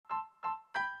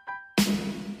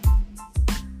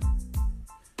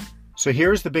So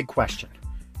here's the big question.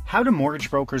 How do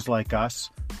mortgage brokers like us,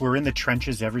 who are in the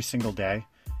trenches every single day,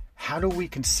 how do we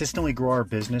consistently grow our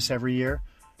business every year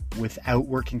without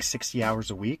working 60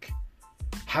 hours a week?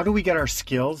 How do we get our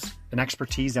skills and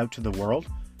expertise out to the world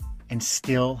and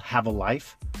still have a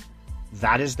life?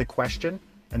 That is the question,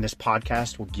 and this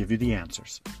podcast will give you the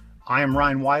answers. I am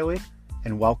Ryan Wiley,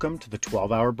 and welcome to the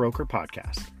 12-Hour Broker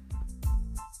Podcast.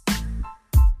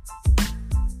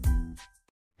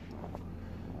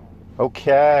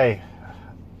 Okay.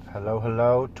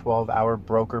 Hello, 12-Hour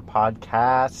Broker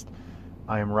Podcast.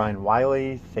 I am Ryan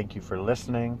Wiley. Thank you for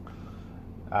listening.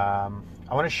 I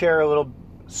want to share a little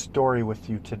story with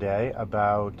you today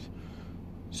about,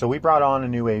 so we brought on a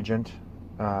new agent.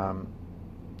 I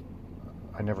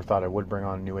never thought I would bring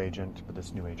on a new agent, but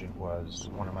this new agent was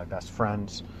one of my best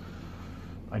friends.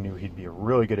 I knew he'd be a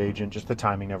really good agent, just the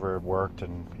timing never worked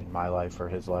in my life or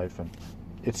his life, and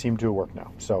it seemed to work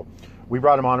now. So we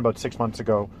brought him on about 6 months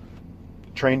ago,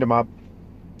 trained him up.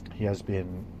 He has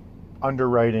been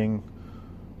underwriting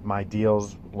my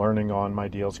deals, learning on my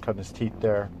deals, cutting his teeth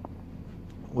there.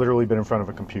 Literally been in front of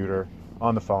a computer,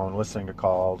 on the phone, listening to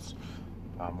calls,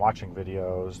 watching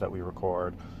videos that we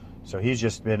record. So he's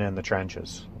just been in the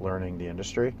trenches, learning the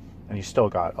industry, and he's still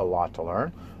got a lot to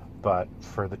learn. But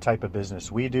for the type of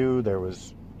business we do, there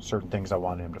was certain things I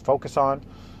wanted him to focus on.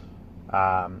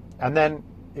 And then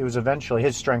it was eventually,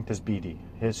 his strength is BD.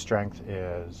 His strength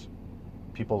is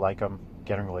people like him,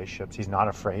 getting relationships. He's not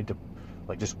afraid to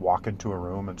just walk into a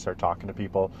room and start talking to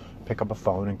people, pick up a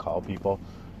phone and call people.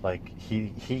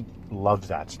 He loves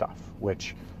that stuff,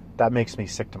 which that makes me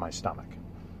sick to my stomach.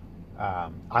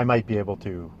 I might be able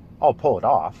to, I'll pull it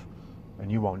off and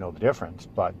you won't know the difference,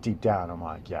 but deep down I'm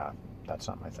like, yeah, that's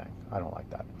not my thing. I don't like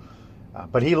that.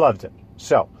 But he loved it.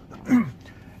 So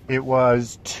it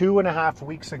was 2.5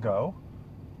 weeks ago,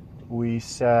 we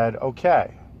said,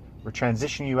 okay, we're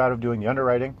transitioning you out of doing the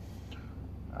underwriting.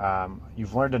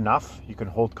 You've learned enough. You can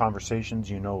hold conversations.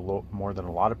 You know more than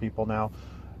a lot of people now.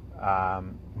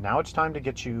 Now it's time to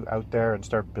get you out there and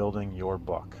start building your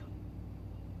book.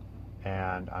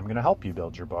 And I'm going to help you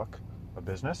build your book of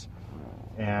business.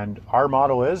 And our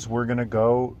model is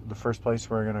the first place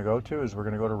we're going to go to is we're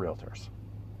going to go to realtors.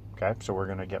 Okay, so we're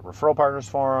going to get referral partners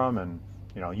for them, and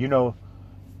you know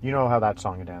how that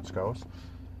song and dance goes.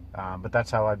 But that's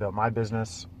how I built my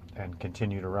business and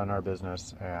continue to run our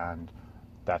business, and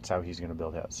that's how he's going to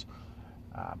build his.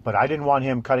 But I didn't want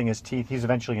him cutting his teeth. He's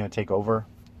eventually going to take over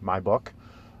my book,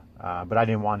 but I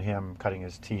didn't want him cutting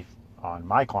his teeth on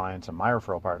my clients and my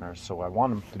referral partners, so I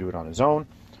want him to do it on his own.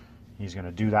 He's going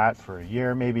to do that for a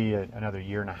year, maybe another 1.5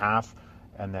 years,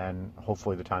 and then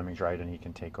hopefully the timing's right and he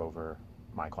can take over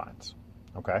my clients.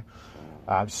 Okay?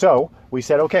 So we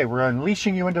said, okay, we're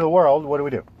unleashing you into the world. What do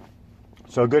we do?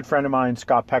 So a good friend of mine,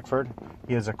 Scott Peckford,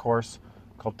 he has a course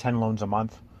called 10 Loans a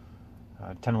Month,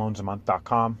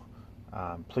 10loansamonth.com.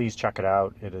 Please check it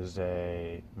out. It is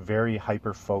a very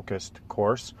hyper-focused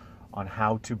course on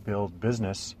how to build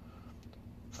business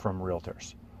from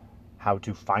realtors, how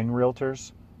to find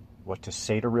realtors, what to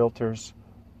say to realtors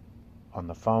on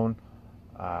the phone,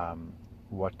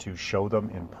 what to show them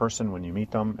in person when you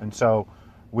meet them. And so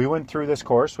we went through this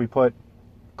course. We put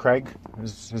Craig,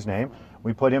 is his name,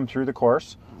 we put him through the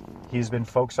course. He's been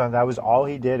focused on, that was all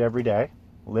he did every day.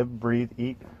 Live, breathe,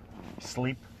 eat,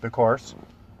 sleep the course.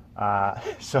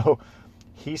 So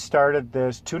he started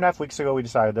this 2.5 weeks ago. We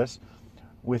decided this.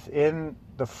 Within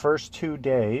the first 2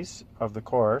 days of the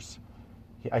course,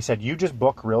 I said, you just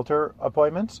book realtor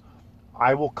appointments.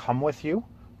 I will come with you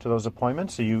to those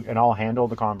appointments, and I'll handle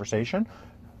the conversation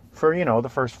for, the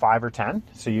first 5 or 10.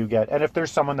 So you get, and if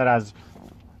there's someone that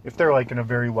if they're in a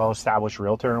very well-established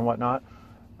realtor and whatnot,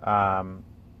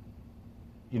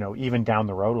 even down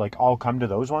the road, I'll come to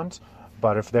those ones.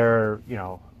 But if they're,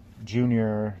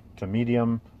 junior to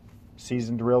medium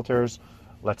seasoned realtors,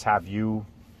 let's have you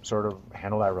sort of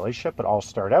handle that relationship. But I'll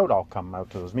start out, I'll come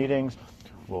out to those meetings.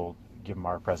 We'll give them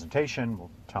our presentation. We'll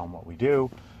tell them what we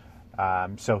do.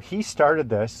 So he started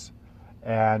this,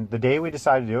 and the day we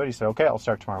decided to do it, he said, okay, I'll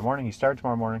start tomorrow morning. He started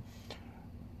tomorrow morning.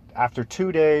 After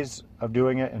 2 days of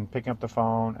doing it and picking up the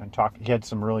phone and talking, he had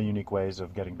some really unique ways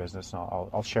of getting business, and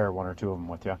I'll share 1 or 2 of them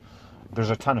with you. There's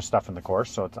a ton of stuff in the course,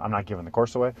 so I'm not giving the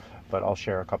course away, but I'll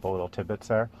share a couple little tidbits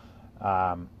there.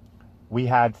 We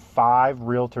had 5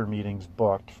 realtor meetings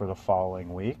booked for the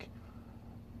following week,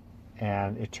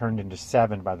 and it turned into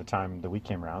 7 by the time the week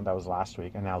came around. That was last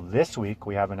week, and now this week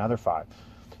we have another 5.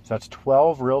 So that's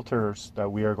 12 realtors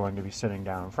that we are going to be sitting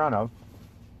down in front of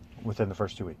within the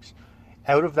first 2 weeks.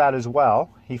 Out of that as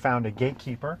well, he found a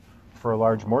gatekeeper for a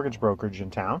large mortgage brokerage in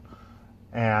town,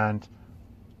 and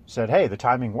said, hey, the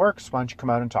timing works. Why don't you come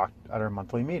out and talk at our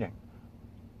monthly meeting?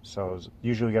 So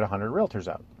usually we get 100 realtors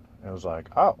out. It was like,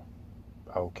 oh,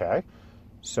 okay.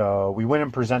 So we went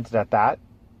and presented at that.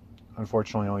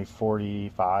 Unfortunately, only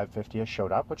 45, 50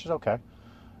 showed up, which is okay.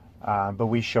 But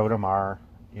we showed them our,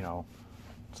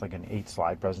 it's like an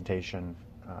 8-slide presentation,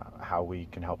 how we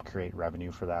can help create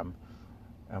revenue for them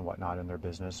and whatnot in their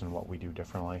business and what we do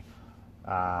differently.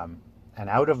 And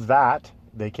out of that,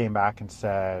 they came back and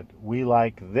said, we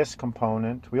like this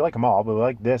component. We like them all, but we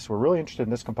like this. We're really interested in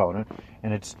this component.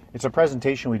 And it's a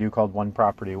presentation we do called One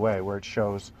Property Away, where it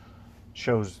shows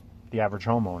the average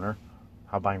homeowner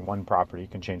how buying one property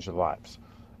can change their lives.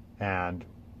 And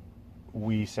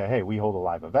we say, hey, we hold a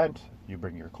live event. You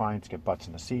bring your clients, get butts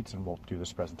in the seats, and we'll do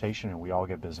this presentation, and we all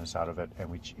get business out of it, and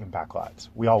we impact lives.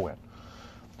 We all win.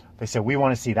 They said, we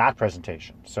want to see that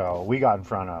presentation. So we got in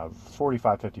front of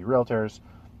 45, 50 realtors.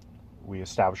 We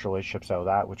established relationships out of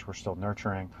that, which we're still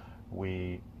nurturing.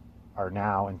 We are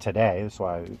now, and today, that's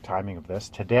why the timing of this,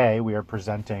 today we are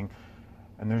presenting,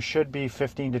 and there should be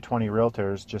 15 to 20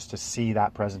 realtors just to see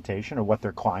that presentation or what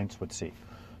their clients would see.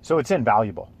 So it's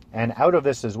invaluable. And out of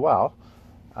this as well,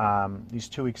 these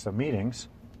 2 weeks of meetings,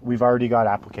 we've already got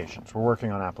applications. We're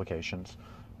working on applications.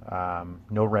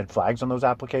 No red flags on those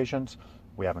applications.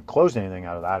 We haven't closed anything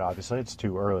out of that, obviously. It's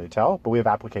too early to tell, but we have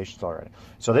applications already.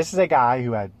 So this is a guy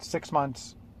who had 6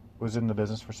 months, was in the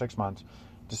business for 6 months,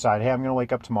 decided, hey, I'm going to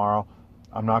wake up tomorrow.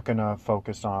 I'm not going to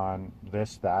focus on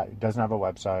this, that. He doesn't have a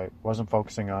website. Wasn't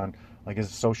focusing on, like, his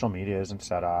social media isn't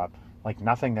set up. Like,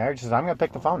 nothing there. He says, I'm going to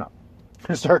pick the phone up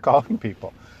and start calling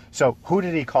people. So who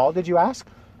did he call, did you ask?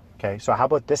 Okay, so how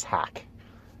about this hack?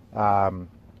 And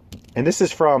this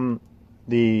is from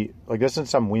this isn't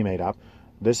something we made up.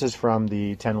 This is from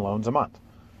the 10 loans a month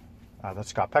that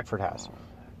Scott Peckford has.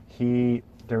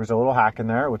 There was a little hack in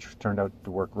there, which turned out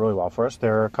to work really well for us.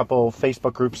 There are a couple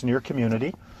Facebook groups in your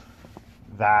community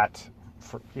that,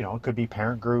 it could be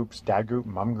parent groups, dad group,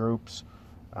 mom groups,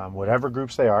 whatever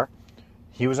groups they are.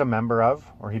 He was a member of,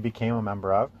 or he became a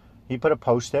member of. He put a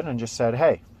post in and just said,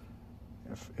 hey,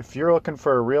 if you're looking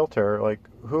for a realtor, like,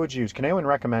 who would you use? Can anyone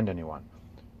recommend anyone?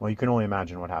 Well, you can only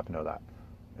imagine what happened to that.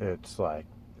 It's like,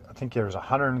 I think there was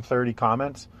 130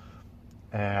 comments,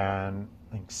 and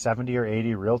I think 70 or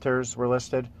 80 realtors were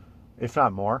listed, if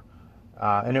not more.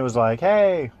 And it was like,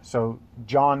 hey, so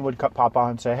John would pop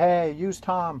on and say, hey, use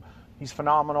Tom. He's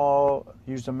phenomenal.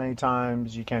 Used him many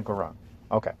times. You can't go wrong.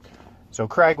 Okay. So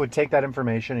Craig would take that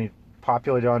information. He'd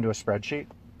populate it onto a spreadsheet.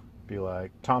 Be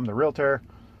like, Tom the realtor.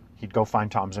 He'd go find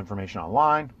Tom's information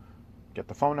online, get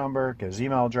the phone number, get his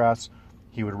email address.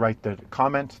 He would write the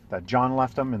comment that John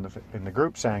left him in the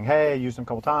group saying, hey, I used him a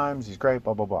couple times. He's great,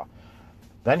 blah, blah, blah.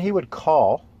 Then he would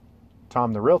call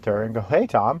Tom the realtor and go, hey,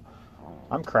 Tom,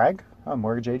 I'm Craig. I'm a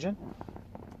mortgage agent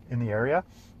in the area.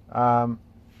 I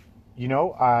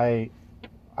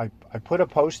put a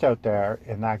post out there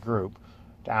in that group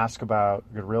to ask about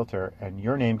a good realtor, and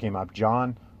your name came up,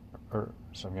 John,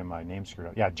 so I'm getting my name screwed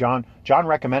up. Yeah, John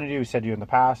recommended you. He said you in the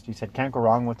past. He said, can't go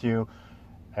wrong with you.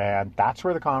 And that's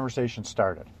where the conversation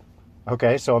started.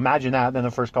 Okay, so imagine that. Then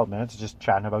the first couple minutes is just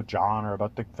chatting about John or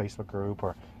about the Facebook group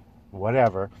or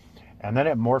whatever. And then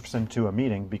it morphs into a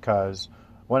meeting, because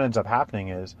what ends up happening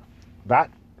is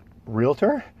that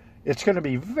realtor, it's going to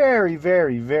be very,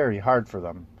 very, very hard for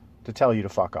them to tell you to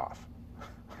fuck off.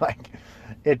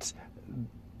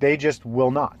 They just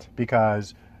will not,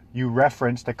 because you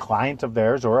referenced a client of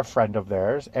theirs or a friend of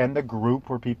theirs and the group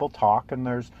where people talk, and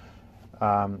there's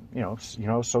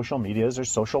social medias,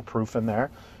 there's social proof in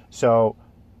there. So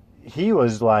he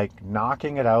was like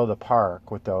knocking it out of the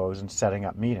park with those and setting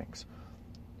up meetings.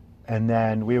 And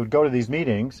then we would go to these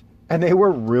meetings, and they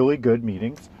were really good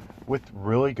meetings with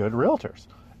really good realtors.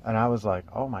 And I was like,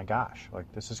 oh my gosh, like,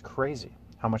 this is crazy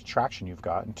how much traction you've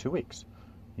got in 2 weeks.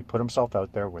 He put himself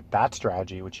out there with that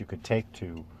strategy, which you could take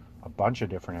to a bunch of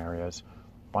different areas,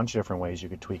 a bunch of different ways you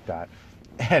could tweak that,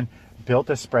 and built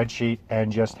a spreadsheet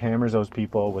and just hammers those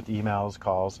people with emails,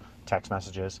 calls, text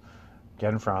messages,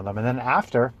 get in front of them. And then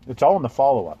after, it's all in the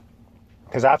follow-up.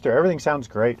 Because after everything sounds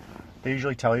great, they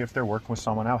usually tell you if they're working with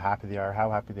someone, how happy they are, how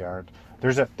happy they aren't.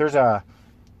 There's a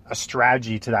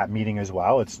strategy to that meeting as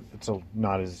well. It's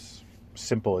not as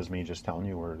simple as me just telling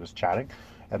you we're just chatting,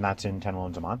 and that's in 10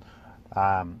 loans a month.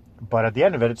 But at the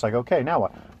end of it, it's like, okay, now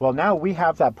what? Well, now we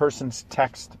have that person's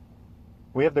text.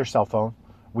 We have their cell phone.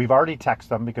 We've already texted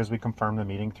them because we confirmed the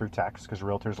meeting through text, because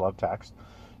realtors love text.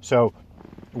 So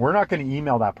we're not going to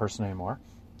email that person anymore,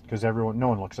 because no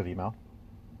one looks at email.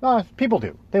 People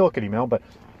do. They look at email, but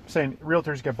I'm saying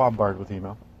realtors get bombarded with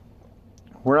email.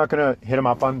 We're not going to hit them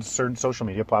up on certain social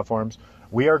media platforms.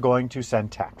 We are going to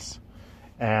send texts.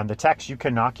 And the text, you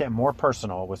cannot get more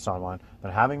personal with someone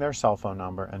than having their cell phone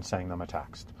number and sending them a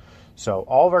text. So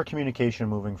all of our communication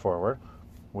moving forward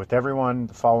with everyone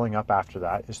following up after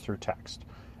that is through text.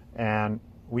 And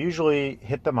we usually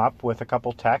hit them up with a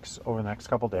couple texts over the next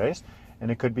couple days.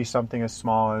 And it could be something as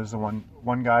small as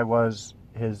one guy was,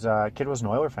 his kid was an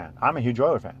Oiler fan. I'm a huge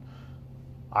Oiler fan.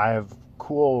 I have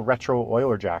cool retro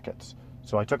Oiler jackets.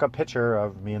 So I took a picture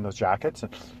of me in those jackets,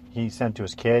 and he sent to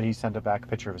his kid. He sent back a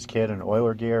picture of his kid in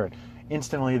Oiler gear, and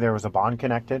instantly there was a bond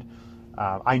connected.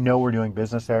 I know we're doing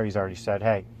business there. He's already said,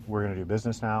 hey, we're going to do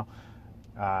business now.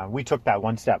 We took that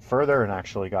one step further and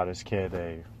actually got his kid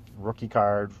a rookie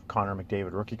card, Connor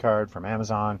McDavid rookie card from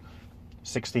Amazon,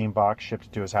 $16, shipped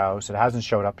it to his house. It hasn't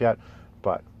showed up yet,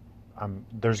 but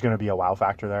there's going to be a wow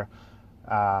factor there.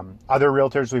 Other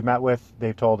realtors we've met with,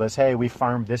 they've told us, hey, we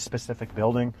farmed this specific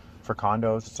building for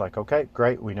condos. It's like, okay,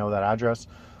 great. We know that address.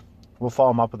 We'll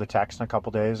follow them up with a text in a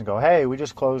couple days and go, hey, we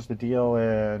just closed the deal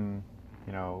in,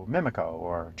 Mimico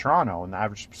or Toronto, and the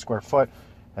average square foot,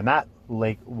 and that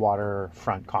lake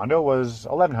waterfront condo was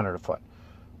 $1,100 a foot.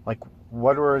 Like,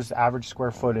 what was average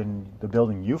square foot in the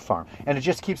building you farm? And it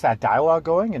just keeps that dialogue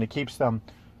going, and it keeps them,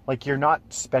 like, you're not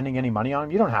spending any money on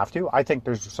them. You don't have to. I think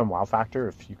there's some wow factor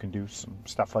if you can do some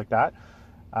stuff like that.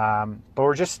 But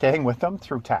we're just staying with them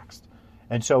through text.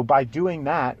 And so by doing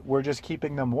that, we're just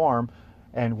keeping them warm.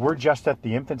 And we're just at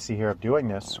the infancy here of doing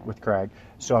this with Craig.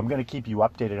 So I'm going to keep you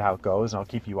updated how it goes, and I'll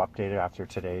keep you updated after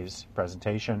today's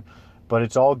presentation. But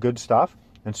it's all good stuff.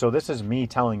 And so this is me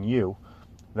telling you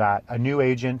that a new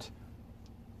agent,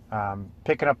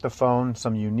 picking up the phone,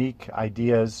 some unique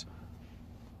ideas,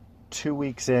 2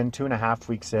 weeks in, 2.5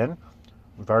 weeks in,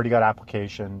 we've already got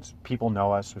applications. People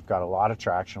know us. We've got a lot of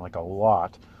traction, like a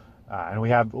lot. And we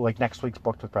have, like, next week's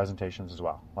booked with presentations as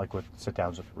well, like with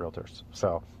sit-downs with realtors.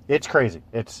 So it's crazy.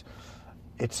 It's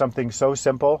something so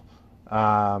simple,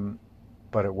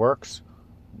 but it works.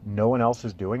 No one else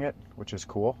is doing it, which is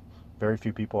cool. Very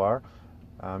few people are.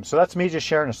 So that's me just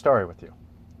sharing a story with you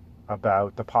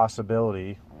about the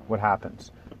possibility, what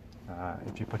happens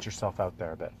if you put yourself out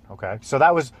there a bit, okay? So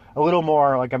that was a little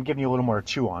more, like, I'm giving you a little more to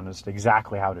chew on as to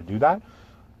exactly how to do that.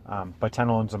 But 10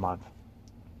 loans a month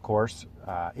course,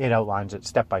 it outlines it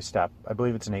step by step. I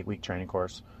believe it's an 8-week training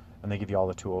course, and they give you all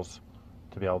the tools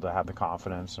to be able to have the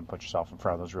confidence and put yourself in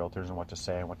front of those realtors and what to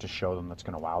say and what to show them that's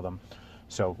going to wow them.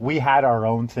 So we had our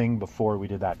own thing before we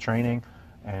did that training,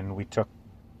 and we took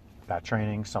that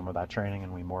training, some of that training,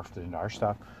 and we morphed it into our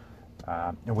stuff,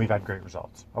 and we've had great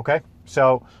results. Okay,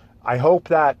 so I hope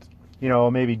that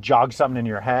maybe jogs something in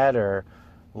your head or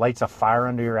lights a fire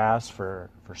under your ass for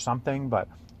something, but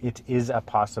it is a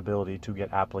possibility to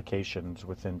get applications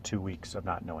within 2 weeks of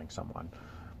not knowing someone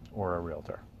or a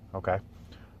realtor. Okay,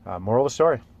 moral of the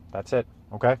story, that's it.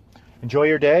 Okay, enjoy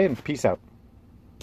your day and peace out.